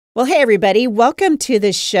Well, hey, everybody. Welcome to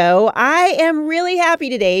the show. I am really happy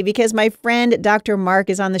today because my friend Dr. Mark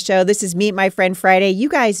is on the show. This is Meet My Friend Friday. You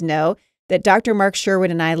guys know that Dr. Mark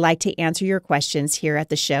Sherwood and I like to answer your questions here at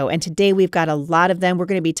the show. And today we've got a lot of them. We're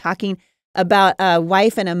going to be talking about a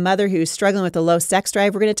wife and a mother who's struggling with a low sex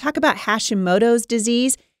drive. We're going to talk about Hashimoto's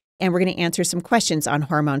disease, and we're going to answer some questions on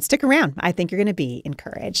hormones. Stick around. I think you're going to be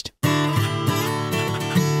encouraged.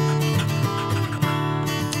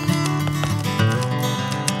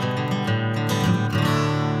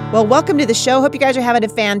 Well, welcome to the show. Hope you guys are having a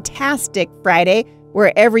fantastic Friday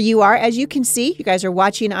wherever you are. As you can see, you guys are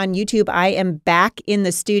watching on YouTube. I am back in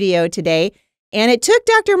the studio today, and it took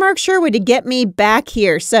Dr. Mark Sherwood to get me back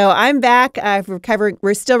here. So I'm back recovering.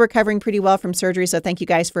 We're still recovering pretty well from surgery, so thank you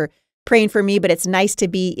guys for praying for me. But it's nice to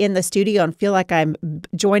be in the studio and feel like I'm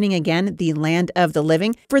joining again the land of the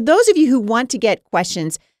living. For those of you who want to get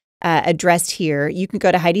questions addressed here, you can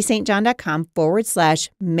go to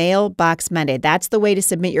HeidiSt.John.com/mailbox Monday. That's the way to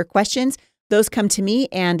submit your questions. Those come to me,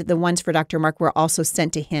 and the ones for Dr. Mark were also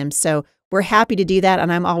sent to him. So we're happy to do that,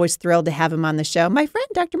 and I'm always thrilled to have him on the show. My friend,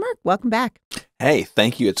 Dr. Mark, welcome back. Hey,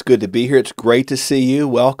 thank you. It's good to be here. It's great to see you.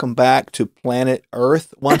 Welcome back to planet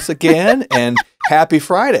Earth once again, and happy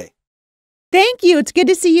Friday. Thank you. It's good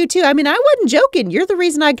to see you, too. I mean, I wasn't joking. You're the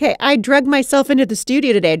reason I drugged myself into the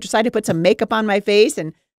studio today. I decided to put some makeup on my face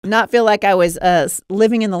and not feel like I was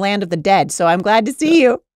living in the land of the dead. So I'm glad to see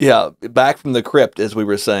you. Yeah, back from the crypt, as we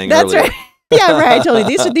were saying earlier. That's right. Yeah, right.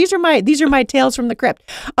 Totally. These are my tales from the crypt.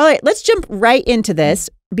 All right, let's jump right into this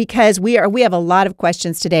because we have a lot of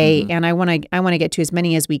questions today, and I want to get to as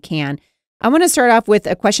many as we can. I want to start off with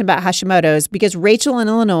a question about Hashimoto's because Rachel in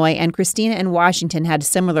Illinois and Christina in Washington had a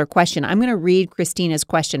similar question. I'm going to read Christina's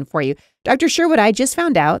question for you. Dr. Sherwood, I just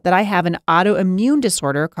found out that I have an autoimmune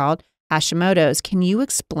disorder called Hashimoto's. Can you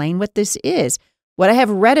explain what this is? What I have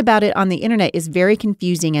read about it on the internet is very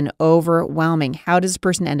confusing and overwhelming. How does a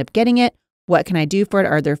person end up getting it? What can I do for it?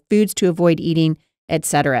 Are there foods to avoid eating,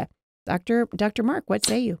 etc.? Dr. Mark, what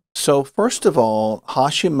say you? So first of all,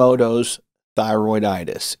 Hashimoto's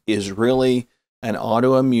thyroiditis is really an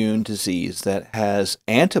autoimmune disease that has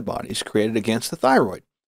antibodies created against the thyroid.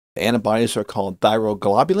 The antibodies are called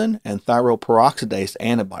thyroglobulin and thyroperoxidase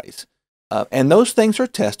antibodies. And those things are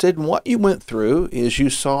tested. And what you went through is you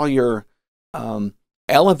saw your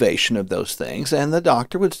elevation of those things, and the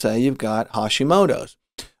doctor would say you've got Hashimoto's.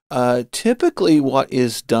 Typically, what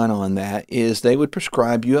is done on that is they would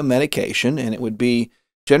prescribe you a medication, and it would be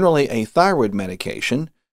generally a thyroid medication,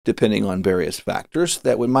 depending on various factors,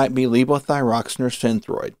 that might be levothyroxine or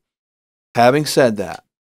Synthroid. Having said that,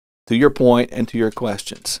 to your point and to your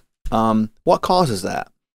questions, what causes that?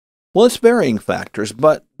 Well, it's varying factors,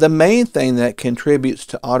 but the main thing that contributes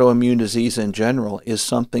to autoimmune disease in general is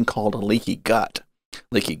something called a leaky gut.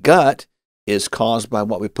 Leaky gut is caused by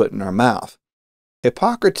what we put in our mouth.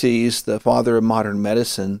 Hippocrates, the father of modern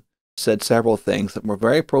medicine, said several things that were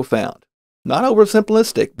very profound. Not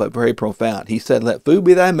oversimplistic, but very profound. He said, let food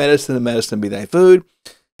be thy medicine and medicine be thy food.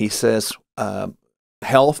 He says,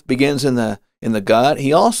 health begins in the gut.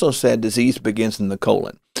 He also said disease begins in the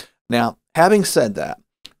colon. Now, having said that,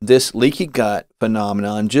 this leaky gut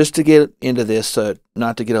phenomenon, just to get into this,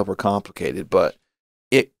 not to get overcomplicated, but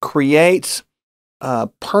it creates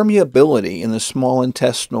permeability in the small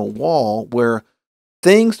intestinal wall where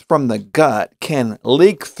things from the gut can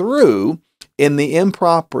leak through in the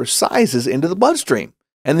improper sizes into the bloodstream.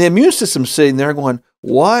 And the immune system's sitting there going,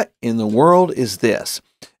 what in the world is this?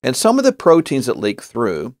 And some of the proteins that leak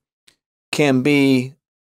through can be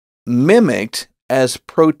mimicked as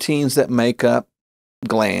proteins that make up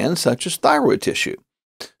glands such as thyroid tissue.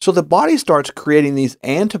 So the body starts creating these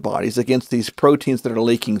antibodies against these proteins that are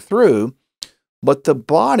leaking through, but the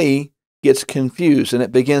body gets confused and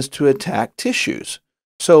it begins to attack tissues.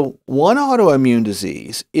 So one autoimmune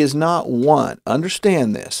disease is not one,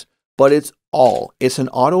 understand this, but it's all. It's an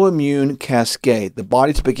autoimmune cascade. The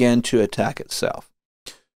body's begin to attack itself.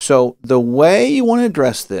 So the way you want to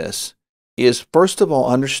address this is, first of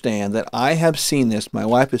all, understand that I have seen this, my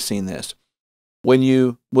wife has seen this. When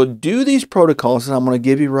you will do these protocols that I'm going to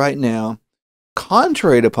give you right now,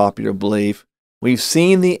 contrary to popular belief, we've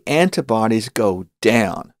seen the antibodies go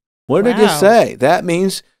down. What did I just say? That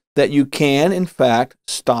means that you can, in fact,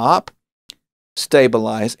 stop,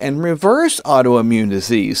 stabilize, and reverse autoimmune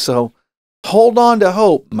disease. So hold on to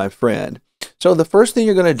hope, my friend. So the first thing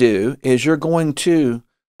you're going to do is you're going to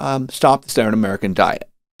stop the standard American diet.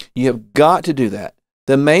 You have got to do that.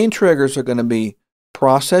 The main triggers are going to be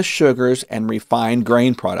processed sugars and refined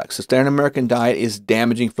grain products. The standard American diet is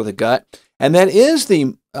damaging for the gut, and that is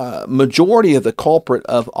the majority of the culprit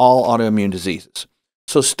of all autoimmune diseases.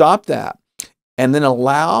 So stop that. and then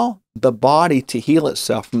allow the body to heal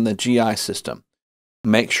itself from the GI system.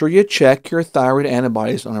 Make sure you check your thyroid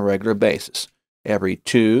antibodies on a regular basis, every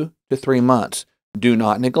 2 to 3 months. Do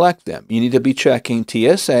not neglect them. You need to be checking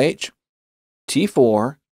TSH,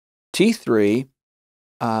 T4, T3,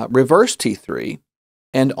 reverse T3,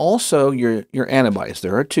 and also your antibodies.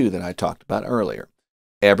 There are 2 that I talked about earlier,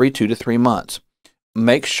 every 2 to 3 months.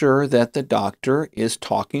 Make sure that the doctor is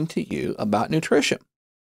talking to you about nutrition.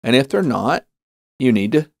 And if they're not, you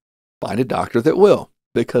need to find a doctor that will,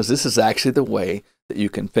 because this is actually the way that you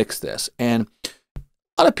can fix this. And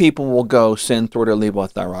a lot of people will go Synthroid or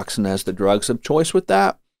levothyroxine as the drugs of choice with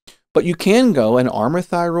that. But you can go an Armour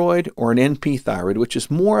thyroid or an NP thyroid, which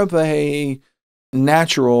is more of a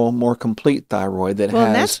natural, more complete thyroid that has...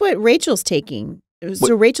 Well, that's what Rachel's taking.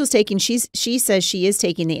 So Rachel's taking, she says she is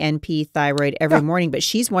taking the NP thyroid every morning, but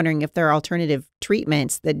she's wondering if there are alternative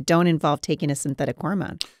treatments that don't involve taking a synthetic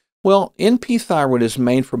hormone. Well, NP thyroid is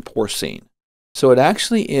made from porcine. So it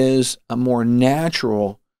actually is a more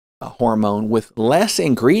natural hormone with less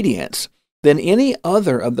ingredients than any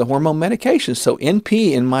other of the hormone medications. So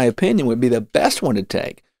NP, in my opinion, would be the best one to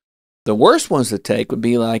take. The worst ones to take would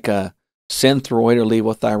be like a Synthroid or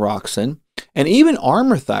levothyroxine. And even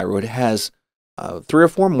Armour thyroid has 3 or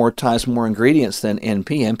 4 more times more ingredients than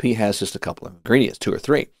NP. NP has just a couple of ingredients, 2 or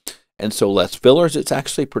 3. And so less fillers, it's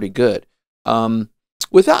actually pretty good.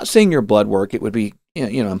 Without seeing your blood work, it would be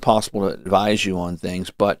impossible to advise you on things.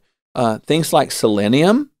 But things like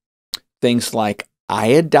selenium, things like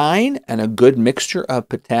iodine, and a good mixture of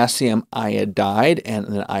potassium iodide, and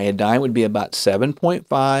an iodine would be about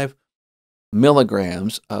 7.5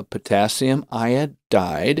 milligrams of potassium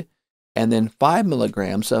iodide, and then 5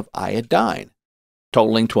 milligrams of iodine,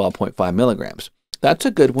 totaling 12.5 milligrams. That's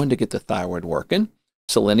a good one to get the thyroid working.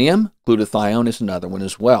 Selenium, glutathione is another one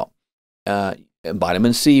as well.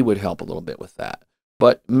 Vitamin C would help a little bit with that.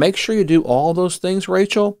 But make sure you do all those things,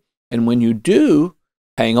 Rachel. And when you do,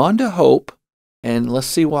 hang on to hope, and let's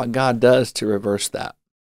see what God does to reverse that.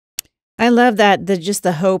 I love that, just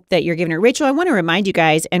the hope that you're giving her. Rachel, I want to remind you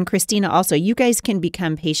guys, and Christina also, you guys can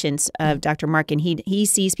become patients of Dr. Mark, and he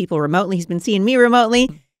sees people remotely. He's been seeing me remotely.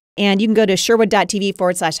 And you can go to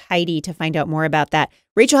sherwood.tv/Heidi to find out more about that.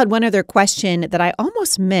 Rachel had one other question that I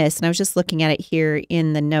almost missed, and I was just looking at it here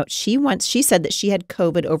in the notes. She said that she had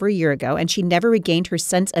COVID over a year ago, and she never regained her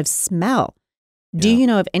sense of smell. Do you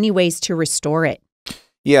know of any ways to restore it?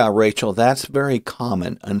 Yeah, Rachel, that's very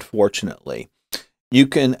common, unfortunately. You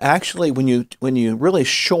can actually, when you really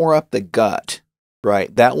shore up the gut,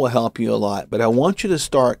 right, that will help you a lot. But I want you to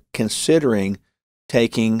start considering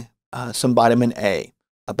taking some vitamin A,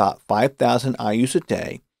 about 5,000 IUs a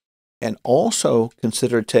day, and also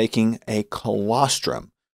consider taking a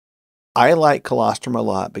colostrum. I like colostrum a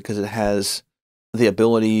lot because it has the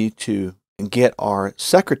ability to get our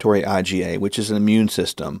secretory IgA, which is an immune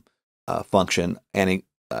system function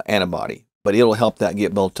antibody, but it'll help that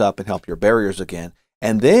get built up and help your barriers again.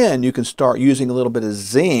 And then you can start using a little bit of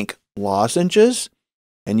zinc lozenges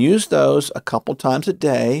and use those a couple times a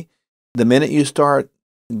day. The minute you start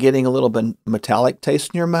getting a little bit metallic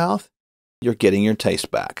taste in your mouth, you're getting your taste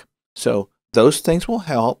back. So those things will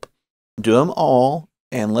help. Do them all,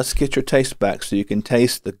 and let's get your taste back so you can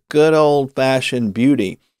taste the good old-fashioned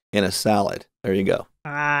beauty in a salad. There you go.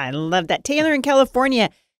 I love that. Taylor in California,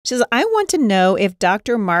 she says, I want to know if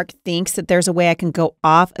Dr. Mark thinks that there's a way I can go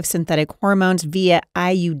off of synthetic hormones via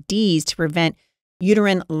IUDs to prevent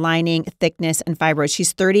uterine lining thickness and fibroids.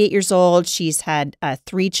 She's 38 years old. She's had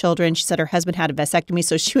 3 children. She said her husband had a vasectomy,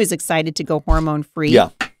 so she was excited to go hormone-free. Yeah.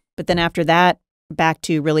 But then after that, back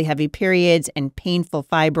to really heavy periods and painful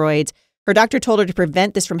fibroids. Her doctor told her to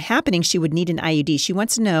prevent this from happening, she would need an IUD. She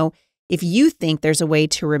wants to know if you think there's a way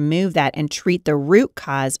to remove that and treat the root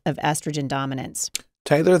cause of estrogen dominance.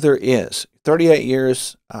 Taylor, there is. 38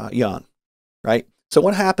 years young, right? So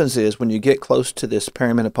what happens is when you get close to this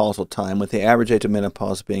perimenopausal time, with the average age of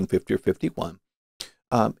menopause being 50 or 51,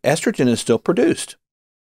 estrogen is still produced.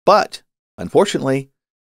 But unfortunately,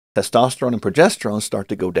 testosterone and progesterone start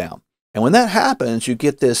to go down. And when that happens, you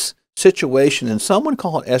get this situation, and someone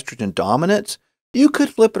call it estrogen dominance. You could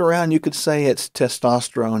flip it around. You could say it's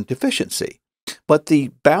testosterone deficiency. But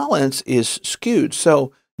the balance is skewed.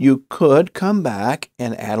 So you could come back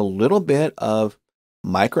and add a little bit of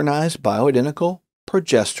micronized bioidentical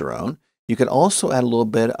progesterone. You could also add a little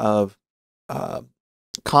bit of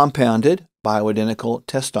compounded bioidentical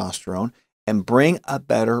testosterone and bring a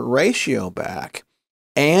better ratio back.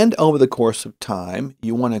 And over the course of time,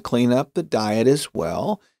 you want to clean up the diet as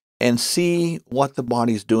well and see what the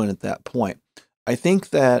body's doing at that point. I think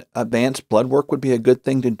that advanced blood work would be a good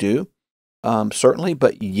thing to do, certainly.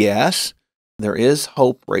 But yes, there is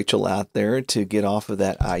hope, Rachel, out there to get off of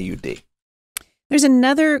that IUD. There's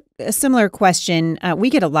another similar question. We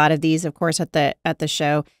get a lot of these, of course, at the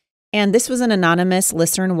show. And this was an anonymous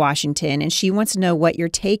listener in Washington, and she wants to know what your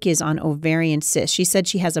take is on ovarian cysts. She said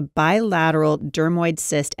she has a bilateral dermoid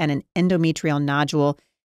cyst and an endometrial nodule.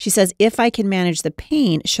 She says, if I can manage the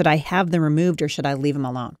pain, should I have them removed or should I leave them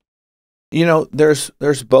alone? You know, there's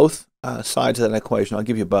both sides of that equation. I'll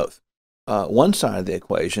give you both. One side of the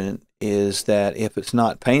equation is that if it's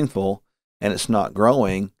not painful and it's not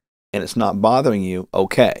growing and it's not bothering you,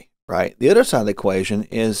 okay, right? The other side of the equation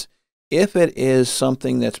is if it is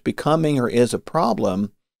something that's becoming or is a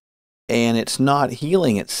problem and it's not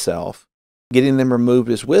healing itself, getting them removed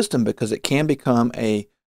is wisdom because it can become a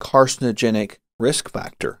carcinogenic risk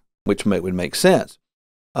factor, which would make sense.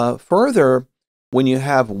 Further, when you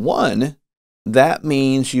have one, that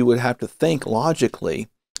means you would have to think logically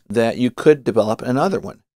that you could develop another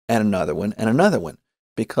one and another one and another one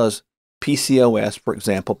because PCOS, for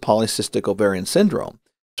example, polycystic ovarian syndrome,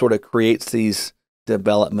 sort of creates these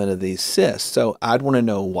development of these cysts. So I'd want to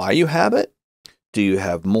know why you have it. Do you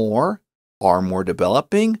have more? Are more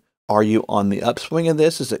developing? Are you on the upswing of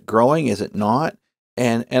this? Is it growing? Is it not?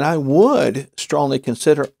 And I would strongly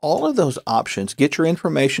consider all of those options. Get your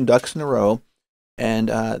information ducks in a row and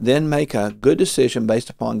then make a good decision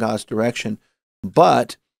based upon God's direction.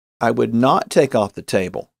 But I would not take off the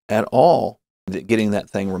table at all getting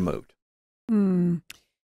that thing removed.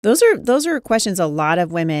 Those are questions a lot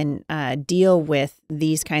of women deal with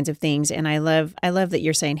these kinds of things, and I love that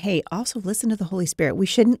you're saying, hey, also listen to the Holy Spirit. We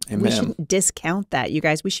shouldn't discount that, you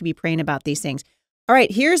guys. We should be praying about these things. All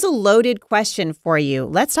right, here's a loaded question for you.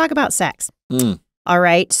 Let's talk about sex. All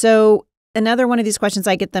right, so another one of these questions,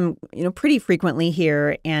 I get them, pretty frequently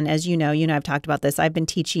here, and as you know, I've talked about this. I've been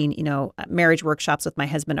teaching, marriage workshops with my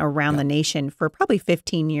husband around the nation for probably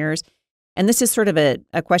 15 years. And this is sort of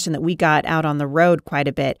a question that we got out on the road quite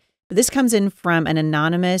a bit. But this comes in from an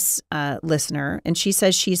anonymous listener, and she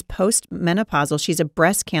says she's postmenopausal. She's a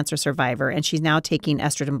breast cancer survivor, and she's now taking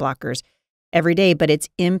estrogen blockers every day, but it's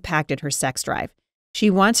impacted her sex drive. She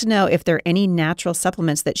wants to know if there are any natural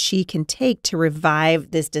supplements that she can take to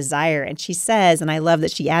revive this desire. And she says, and I love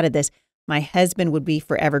that she added this, my husband would be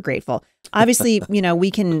forever grateful. Obviously,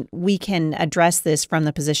 we can address this from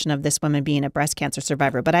the position of this woman being a breast cancer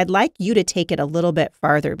survivor, but I'd like you to take it a little bit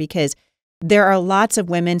farther because there are lots of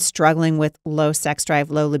women struggling with low sex drive,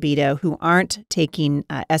 low libido, who aren't taking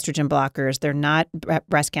estrogen blockers. They're not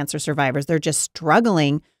breast cancer survivors. They're just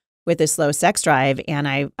struggling with this low sex drive. And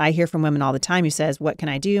I hear from women all the time who says, what can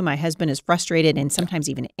I do? My husband is frustrated and sometimes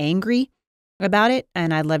even angry about it.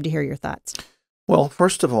 And I'd love to hear your thoughts. Well,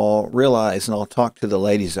 first of all, realize, and I'll talk to the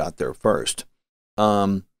ladies out there first,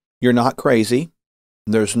 you're not crazy.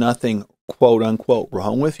 There's nothing, quote unquote,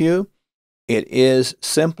 wrong with you. It is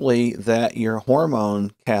simply that your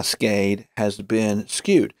hormone cascade has been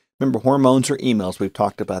skewed. Remember, hormones are emails. We've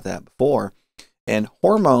talked about that before. And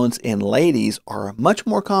hormones in ladies are much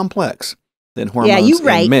more complex than hormones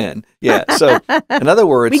in men. Yeah, so in other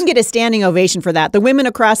words... We can get a standing ovation for that. The women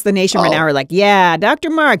across the nation right now are like, yeah, Dr.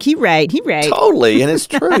 Mark, he right. Totally, and it's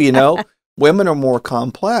true, Women are more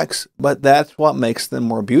complex, but that's what makes them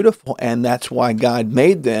more beautiful, and that's why God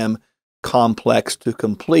made them complex to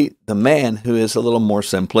complete the man who is a little more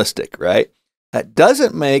simplistic, right? That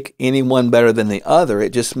doesn't make anyone better than the other.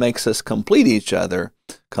 It just makes us complete each other.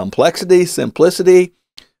 Complexity, simplicity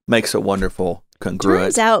makes a wonderful congruent.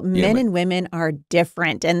 Turns out men and women are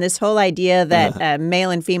different. And this whole idea that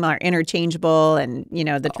male and female are interchangeable and,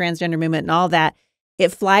 the transgender movement and all that,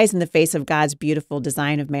 it flies in the face of God's beautiful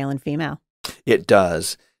design of male and female. It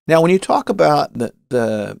does. Now, when you talk about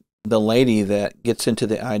the lady that gets into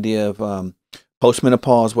the idea of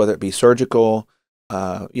postmenopause, whether it be surgical,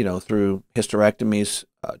 through hysterectomies,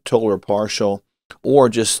 total or partial, or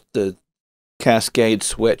just the cascade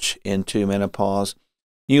switch into menopause,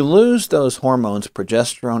 you lose those hormones,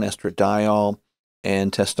 progesterone, estradiol,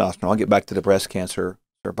 and testosterone. I'll get back to the breast cancer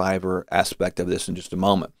survivor aspect of this in just a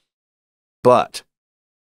moment. But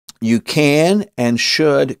you can and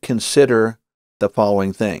should consider the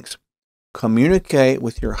following things. Communicate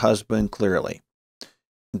with your husband clearly.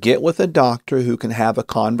 Get with a doctor who can have a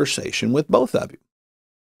conversation with both of you.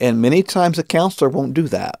 And many times a counselor won't do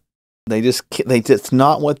that. It's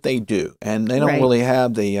not what they do. And they don't really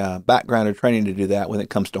have the background or training to do that when it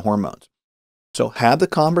comes to hormones. So have the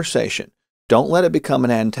conversation. Don't let it become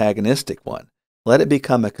an antagonistic one. Let it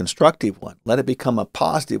become a constructive one. Let it become a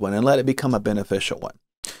positive one. And let it become a beneficial one.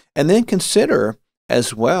 And then consider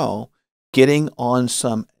as well getting on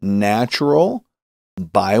some natural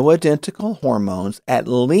bioidentical hormones, at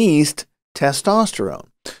least testosterone.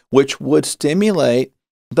 which would stimulate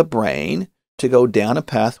the brain to go down a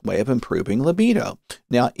pathway of improving libido.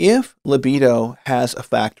 Now, if libido has a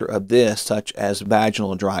factor of this, such as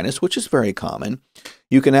vaginal dryness, which is very common,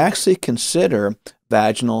 you can actually consider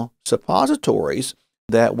vaginal suppositories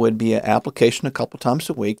that would be an application a couple times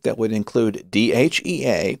a week that would include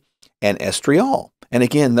DHEA and estriol. And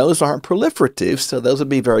again, those aren't proliferative, so those would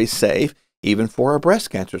be very safe, even for a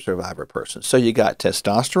breast cancer survivor person. So you got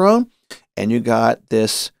testosterone, and you got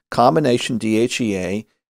this combination DHEA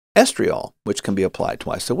estriol, which can be applied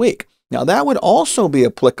twice a week. Now, that would also be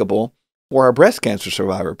applicable for a breast cancer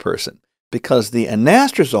survivor person because the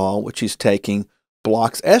anastrozole, which she's taking,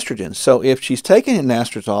 blocks estrogen. So if she's taking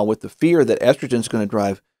anastrozole with the fear that estrogen is going to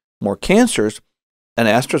drive more cancers,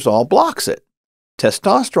 anastrozole blocks it.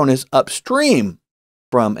 Testosterone is upstream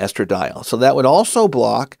from estradiol. So that would also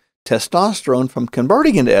block testosterone from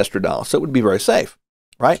converting into estradiol. So it would be very safe,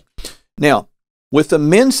 right? Now, with the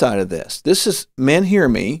men's side of this is, men, hear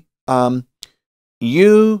me.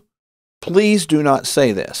 You please do not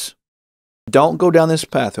say this. Don't go down this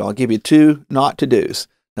pathway. I'll give you 2 not to do's.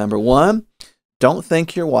 Number 1, don't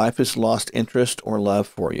think your wife has lost interest or love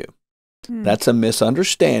for you. That's a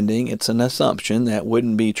misunderstanding. It's an assumption that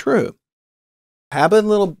wouldn't be true. Have a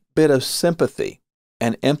little bit of sympathy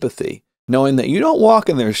and empathy, knowing that you don't walk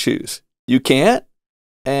in their shoes. You can't,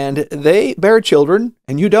 and they bear children,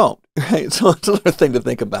 and you don't. Right? So it's another thing to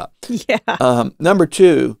think about. Yeah. Number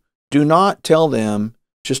 2, do not tell them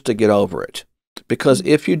just to get over it. Because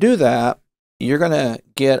if you do that, you're going to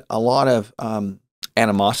get a lot of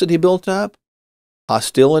animosity built up,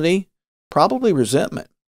 hostility, probably resentment.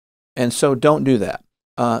 And so don't do that.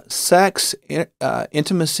 Sex,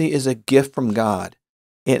 intimacy is a gift from God,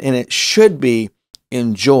 and it should be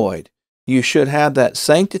enjoyed. You should have that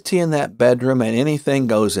sanctity in that bedroom, and anything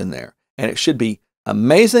goes in there. And it should be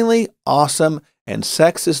amazingly awesome, and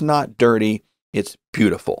sex is not dirty. It's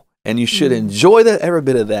beautiful. And you should enjoy that, every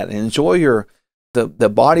bit of that, and enjoy the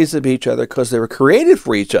bodies of each other because they were created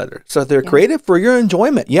for each other. So they're created for your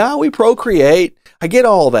enjoyment. Yeah, we procreate. I get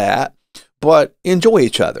all that, but enjoy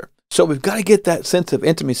each other. So we've got to get that sense of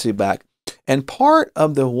intimacy back. And part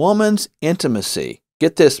of the woman's intimacy,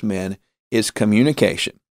 get this, men, is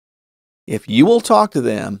communication. If you will talk to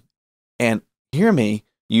them, and hear me,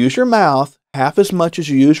 use your mouth half as much as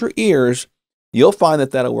you use your ears, you'll find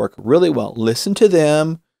that that'll work really well. Listen to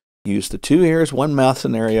them. Use the 2 ears, 1 mouth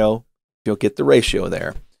scenario. You'll get the ratio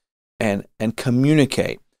there. And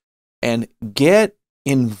communicate. And get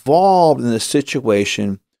involved in the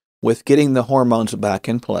situation with getting the hormones back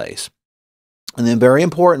in place. And then very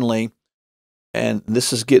importantly, and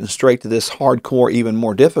this is getting straight to this hardcore, even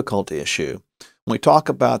more difficult issue, when we talk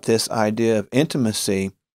about this idea of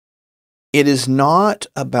intimacy, it is not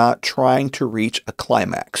about trying to reach a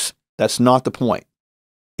climax. That's not the point.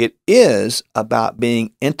 It is about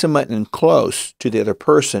being intimate and close to the other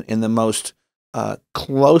person in the most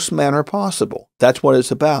close manner possible. That's what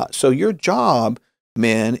it's about. So your job,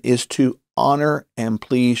 men, is to honor and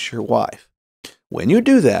please your wife. When you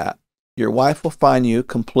do that, your wife will find you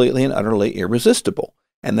completely and utterly irresistible.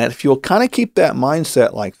 And that if you'll kind of keep that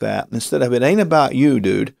mindset like that, instead of it ain't about you,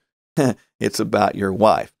 dude, it's about your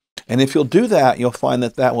wife. And if you'll do that, you'll find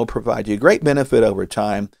that that will provide you great benefit over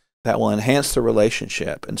time that will enhance the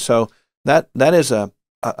relationship. And so that is a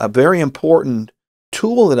very important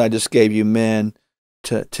tool that I just gave you, men,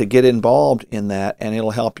 to get involved in that, and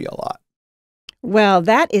it'll help you a lot. Well,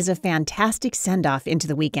 that is a fantastic send-off into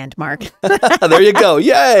the weekend, Mark. There you go.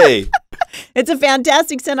 Yay! It's a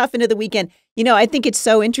fantastic send-off into the weekend. You know, I think it's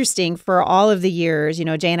so interesting for all of the years, you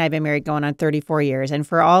know, Jay and I have been married going on 34 years. And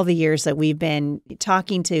for all the years that we've been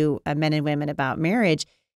talking to men and women about marriage,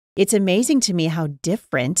 it's amazing to me how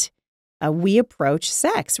different we approach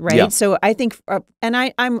sex, right? Yeah. So I think,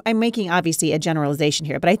 and I'm making obviously a generalization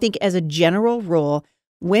here, but I think as a general rule,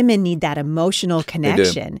 women need that emotional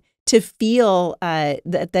connection to feel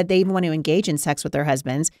that they want to engage in sex with their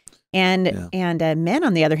husbands. And men,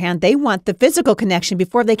 on the other hand, they want the physical connection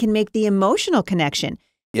before they can make the emotional connection.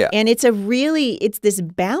 Yeah. And it's this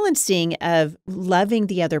balancing of loving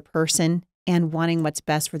the other person and wanting what's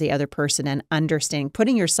best for the other person and understanding,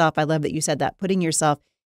 putting yourself, I love that you said that, putting yourself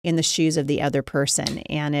in the shoes of the other person.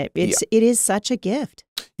 And it is such a gift.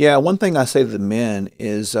 Yeah. One thing I say to the men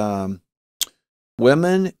is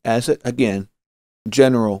women, again,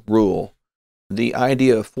 general rule, the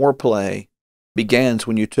idea of foreplay begins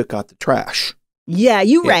when you took out the trash. Yeah,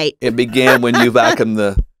 right. It began when you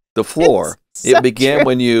vacuumed the floor. It began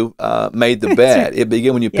when you made the bed. It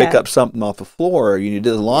began when you pick up something off the floor. You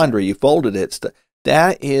did the laundry. You folded it.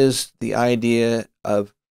 That is the idea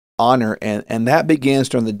of honor, and that begins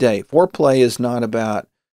during the day. Foreplay is not about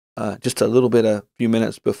just a little bit, a few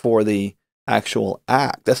minutes before the actual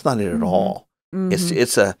act. That's not it at all.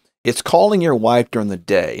 It's calling your wife during the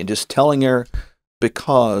day and just telling her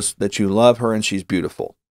because that you love her and she's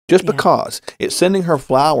beautiful. Just because. It's sending her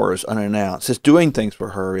flowers unannounced. It's doing things for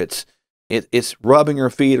her. It's rubbing her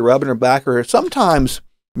feet, rubbing her back, or sometimes,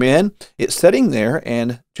 men, it's sitting there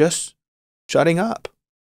and just shutting up.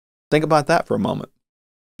 Think about that for a moment.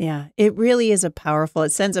 Yeah, it really is it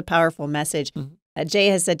sends a powerful message. Jay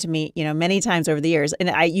has said to me, many times over the years,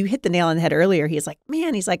 and you hit the nail on the head earlier. He's like,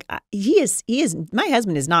 man, my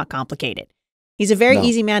husband is not complicated. He's a very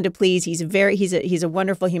easy man to please. He's a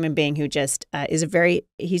wonderful human being who just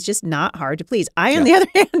he's just not hard to please. I, on the other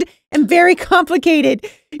hand, am very complicated,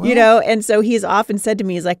 and so he's often said to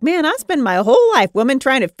me, he's like, man, I spend my whole life, woman,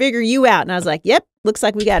 trying to figure you out. And I was like, yep, looks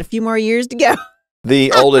like we got a few more years to go.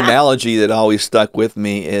 The old analogy that always stuck with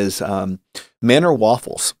me is men are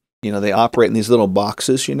waffles. They operate in these little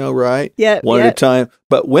boxes, right? Yeah. One at a time.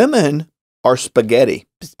 But women are spaghetti.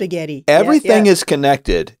 Everything is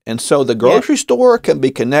connected. And so the grocery store can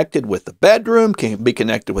be connected with the bedroom, can be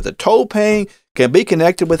connected with a toe pain, can be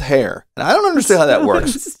connected with hair. And I don't understand how that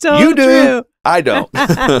works. So you do. True. I don't.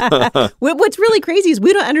 What's really crazy is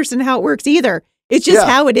we don't understand how it works either. It's just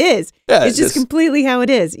how it is. Yeah, it's just completely how it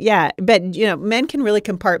is. Yeah. But, men can really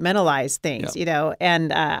compartmentalize things, and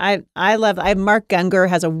Mark Gungor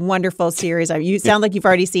has a wonderful series. You sound like you've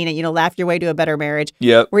already seen it, Laugh Your Way to a Better Marriage,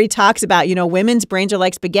 where he talks about, women's brains are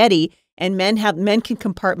like spaghetti and men can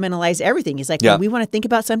compartmentalize everything. He's like, when we want to think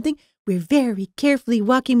about something, we're very carefully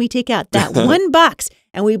walking. We take out that one box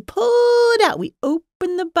and we pull it out. We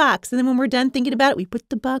open the box. And then when we're done thinking about it, we put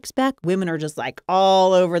the box back. Women are just like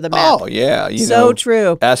all over the map. Oh, yeah. So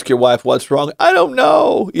true. Ask your wife what's wrong. I don't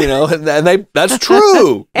know. And that's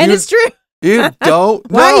true. And it's true. You don't know.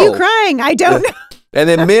 Why are you crying? I don't know. And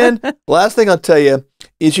then men, last thing I'll tell you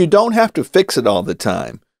is you don't have to fix it all the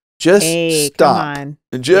time. Just stop. Come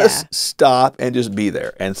on. Just stop and just be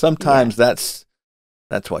there. And sometimes that's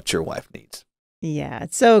what your wife needs. Yeah,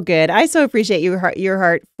 it's so good. I so appreciate your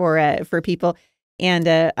heart for people. And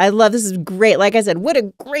I love, this is great. Like I said, what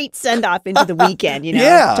a great send off into the weekend,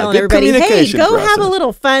 telling everybody, hey, go have a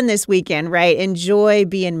little fun this weekend, right? Enjoy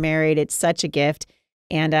being married. It's such a gift.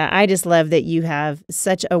 And I just love that you have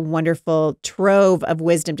such a wonderful trove of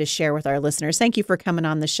wisdom to share with our listeners. Thank you for coming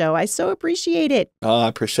on the show. I so appreciate it. I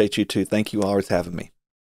appreciate you too. Thank you always having me.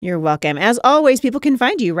 You're welcome. As always, people can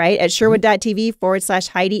find you, right, at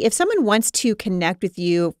Sherwood.tv/Heidi. If someone wants to connect with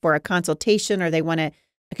you for a consultation, or they want to,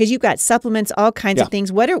 because you've got supplements, all kinds of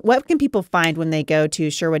things, what can people find when they go to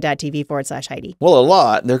Sherwood.tv/Heidi? Well, a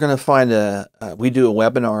lot. They're going to find we do a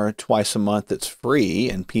webinar twice a month that's free,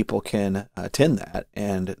 and people can attend that,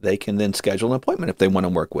 and they can then schedule an appointment if they want to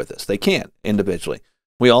work with us. They can individually.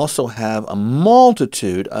 We also have a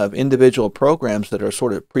multitude of individual programs that are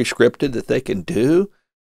sort of prescripted that they can do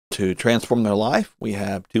to transform their life. We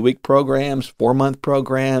have 2-week programs, 4-month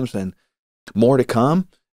programs, and more to come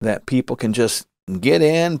that people can just get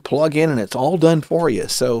in, plug in, and it's all done for you.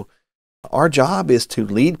 So our job is to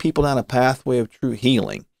lead people down a pathway of true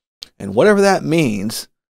healing. And whatever that means,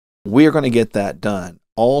 we're going to get that done,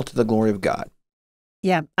 all to the glory of God.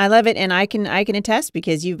 Yeah, I love it. And I can attest,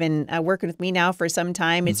 because you've been working with me now for some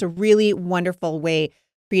time. It's a really wonderful way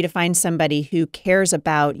for you to find somebody who cares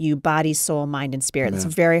about you, body, soul, mind, and spirit. It's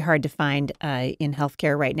very hard to find in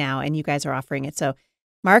healthcare right now, and you guys are offering it. So,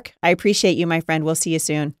 Mark, I appreciate you, my friend. We'll see you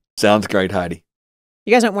soon. Sounds great, Heidi.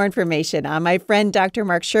 You guys want more information on my friend, Dr.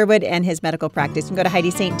 Mark Sherwood, and his medical practice, you can go to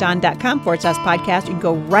HeidiSt.John.com/podcast. You can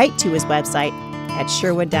go right to his website at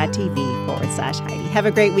Sherwood.tv/Heidi. Have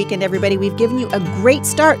a great weekend, everybody. We've given you a great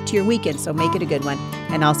start to your weekend, so make it a good one.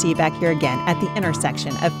 And I'll see you back here again at the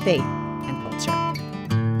intersection of faith and culture.